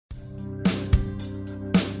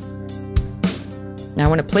Now, I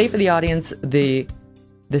want to play for the audience the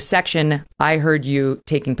section I heard you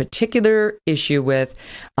taking particular issue with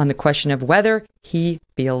on the question of whether he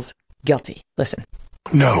feels guilty. Listen.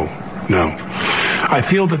 No. I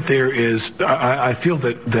feel that there is. I feel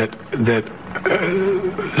that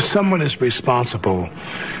someone is responsible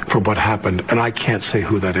for what happened, and I can't say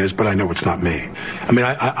who that is, but I know it's not me. I mean,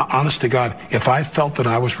 I honest to God, if I felt that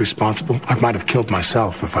I was responsible, I might have killed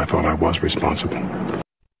myself if I thought I was responsible.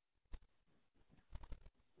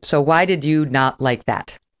 So why did you not like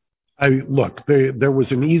that? Look, there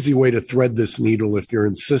was an easy way to thread this needle if you're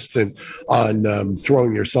insistent on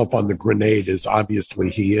throwing yourself on the grenade, as obviously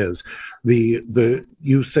he is.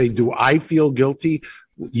 You say, do I feel guilty?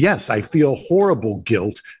 Yes, I feel horrible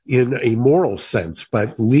guilt in a moral sense,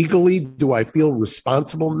 but legally, do I feel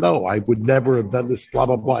responsible? No, I would never have done this, blah,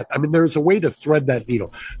 blah, blah. I mean, there's a way to thread that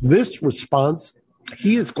needle. This response,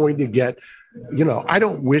 he is going to get. I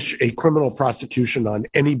don't wish a criminal prosecution on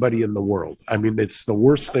anybody in the world. I mean, it's the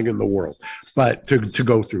worst thing in the world, but to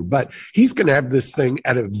go through. But he's going to have this thing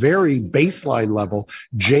at a very baseline level,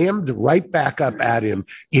 jammed right back up at him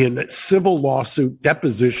in civil lawsuit,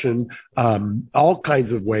 deposition, all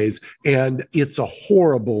kinds of ways. And it's a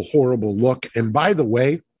horrible, horrible look. And by the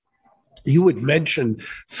way, you would mention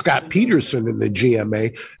Scott Peterson in the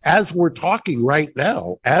GMA. As we're talking right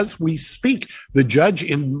now, as we speak, the judge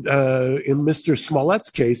in Mr.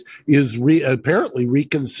 Smollett's case is apparently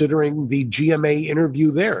reconsidering the GMA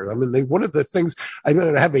interview there. I mean, one of the things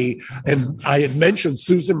and I had mentioned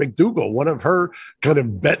Susan McDougal. One of her kind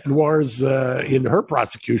of bete noirs in her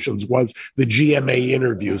prosecutions was the GMA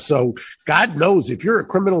interview. So God knows if you're a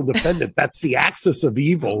criminal defendant, that's the axis of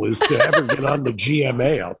evil is to ever get on the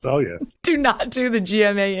GMA. I'll tell you. Do not do the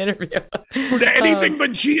GMA interview. Anything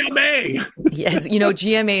but GMA. Yes,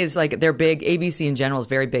 GMA is like, they're big. ABC in general is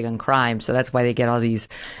very big on crime. So that's why they get all these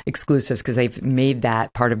exclusives, because they've made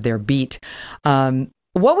that part of their beat.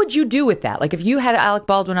 What would you do with that? Like, if you had Alec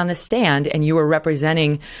Baldwin on the stand and you were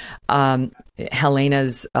representing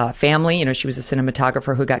Helena's family, she was a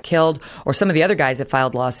cinematographer who got killed, or some of the other guys that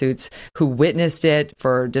filed lawsuits who witnessed it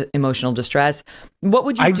for emotional distress, what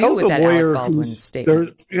would you do with that Alec Baldwin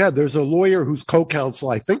statement? There's a lawyer who's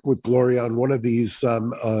co-counsel, I think, with Gloria on one of these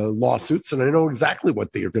lawsuits, and I know exactly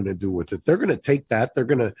what they're going to do with it. They're going to take that, they're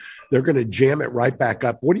going to jam it right back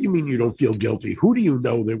up. What do you mean you don't feel guilty? Who do you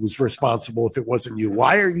know that was responsible if it wasn't you?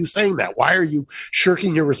 Why are you saying that? Why are you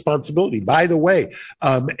shirking your responsibility? By the way,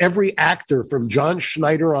 every actor from John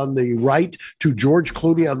Schneider on the right to George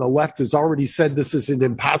Clooney on the left has already said this is an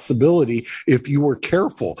impossibility if you were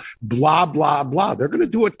careful. Blah, blah, blah. They're going to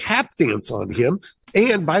do a tap dance on him.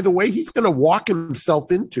 And by the way, he's going to walk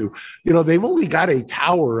himself into, they've only got a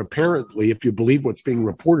tower, apparently, if you believe what's being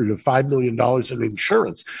reported, of $5 million in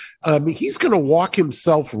insurance. He's going to walk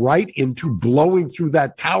himself right into blowing through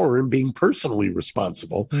that tower and being personally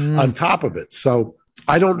responsible on top of it. So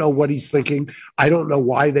I don't know what he's thinking. I don't know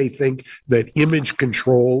why they think that image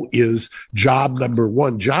control is job number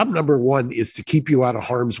one. Job number one is to keep you out of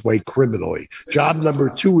harm's way criminally. Job number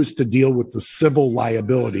two is to deal with the civil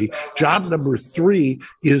liability. Job number three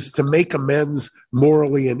is to make amends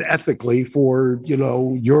morally and ethically for,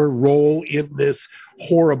 your role in this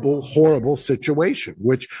horrible, horrible situation,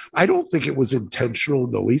 which I don't think it was intentional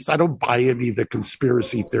in the least. I don't buy any of the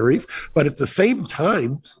conspiracy theories, but at the same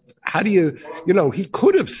time, how do you, he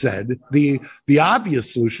could have said the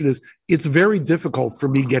obvious solution is it's very difficult for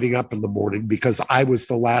me getting up in the morning because I was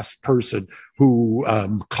the last person who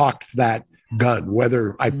cocked that gun,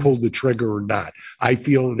 whether I pulled the trigger or not. I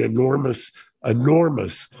feel an enormous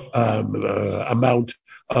amount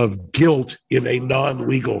of guilt in a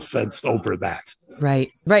non-legal sense over that.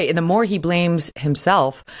 Right. And the more he blames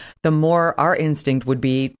himself, the more our instinct would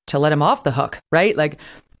be to let him off the hook, right? Like,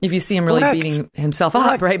 if you see him really beating himself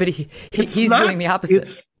up, right? But he's doing the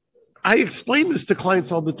opposite. I explain this to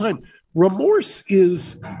clients all the time. Remorse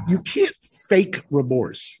is, you can't fake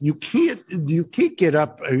remorse. You can't get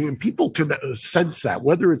up. I mean, people can sense that,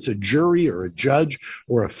 whether it's a jury or a judge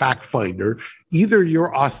or a fact finder. Either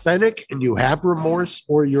you're authentic and you have remorse,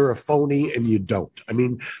 or you're a phony and you don't. I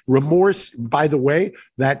mean, remorse, by the way,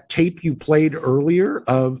 that tape you played earlier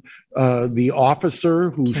of the officer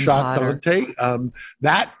who Kim shot Potter. Dante,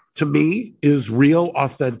 that to me is real,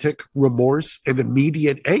 authentic remorse and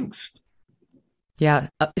immediate angst. Yeah.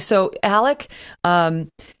 So Alec,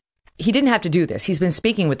 he didn't have to do this. He's been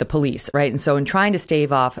speaking with the police, right? And so in trying to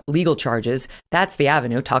stave off legal charges, that's the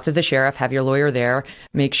avenue. Talk to the sheriff, have your lawyer there,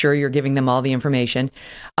 make sure you're giving them all the information.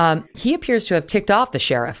 He appears to have ticked off the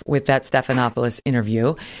sheriff with that Stephanopoulos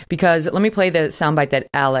interview, because let me play the soundbite that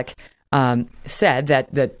Alec said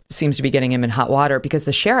that seems to be getting him in hot water because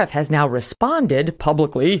the sheriff has now responded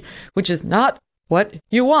publicly, which is not what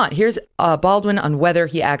you want. Here's Baldwin on whether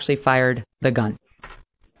he actually fired the gun.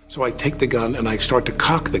 So I take the gun and I start to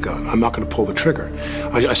cock the gun. I'm not going to pull the trigger.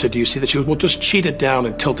 I said, do you see that? She goes, well, just cheat it down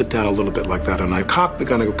and tilt it down a little bit like that. And I cock the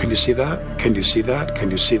gun. I go, can you see that? Can you see that?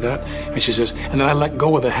 Can you see that? And she says, and then I let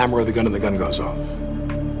go of the hammer of the gun and the gun goes off.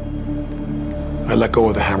 I let go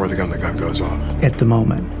of the hammer of the gun and the gun goes off. At the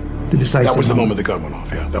moment. The decisive That was the moment moment the gun went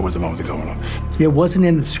off, yeah. That was the moment the gun went off. It wasn't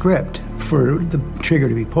in the script for the trigger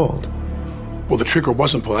to be pulled. Well, the trigger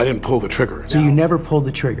wasn't pulled. I didn't pull the trigger. So you never pulled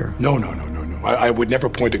the trigger? No. I would never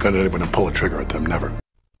point a gun at anyone and pull a trigger at them, never.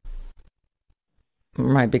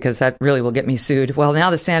 Right, because that really will get me sued. Well,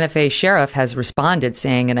 now the Santa Fe sheriff has responded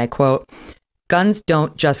saying, and I quote, guns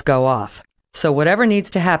don't just go off. So whatever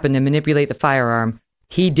needs to happen to manipulate the firearm,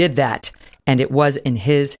 he did that, and it was in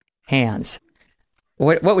his hands.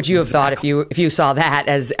 What would you have thought if you saw that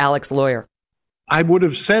as Alec's lawyer? I would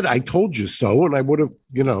have said, I told you so. And I would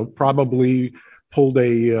have, probably pulled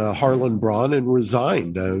a Harlan Braun and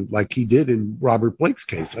resigned like he did in Robert Blake's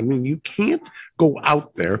case. I mean, you can't go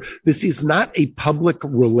out there. This is not a public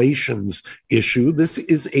relations issue. This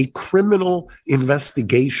is a criminal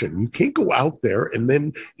investigation. You can't go out there and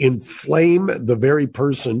then inflame the very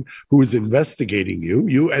person who is investigating you.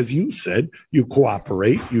 You, as you said, you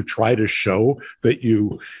cooperate. You try to show that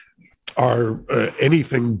you are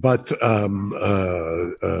anything but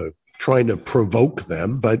trying to provoke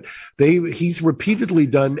them, but he's repeatedly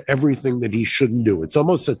done everything that he shouldn't do. It's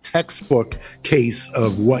almost a textbook case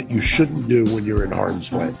of what you shouldn't do when you're in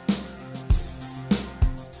harm's way.